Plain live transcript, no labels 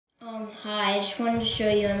Hi, I just wanted to show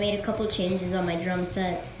you I made a couple changes on my drum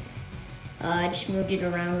set. I just moved it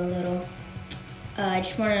around a little. I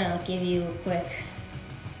just want to give you a quick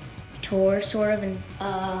tour, sort of, and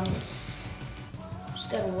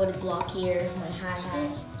just got a wood block here, my hi-hat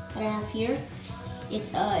that I have here.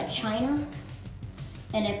 It's China,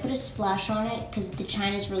 and I put a splash on it because the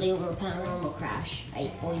China's really overpowered normal crash.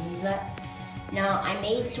 I always use that. Now, I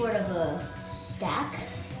made sort of a stack,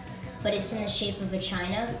 but it's in the shape of a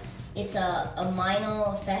China. It's a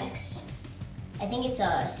Meinl Effects. I think it's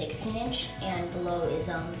a 16-inch, and below is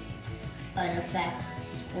an Effects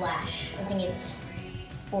Splash. I think it's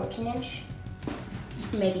 14-inch,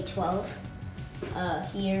 maybe 12.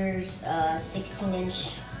 Here's a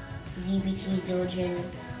 16-inch ZBT Zildjian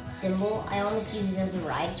cymbal. I almost use it as a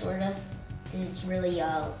ride, sorta, because it's really,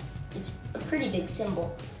 it's a pretty big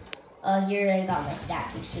cymbal. Here I got my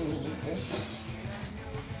stack. You've seen me use this.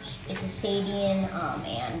 It's a Sabian,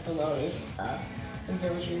 and below is a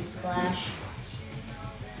Zildjian Splash.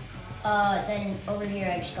 Then over here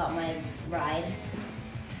I just got my ride.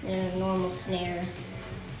 And a normal snare,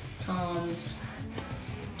 toms,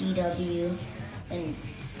 DW, and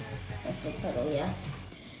a foot pedal, yeah.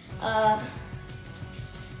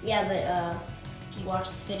 If you watch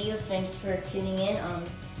this video, thanks for tuning in.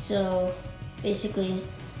 So basically,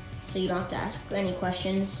 so you don't have to ask any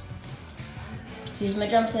questions, here's my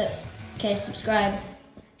drum set. Okay, subscribe.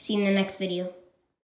 See you in the next video.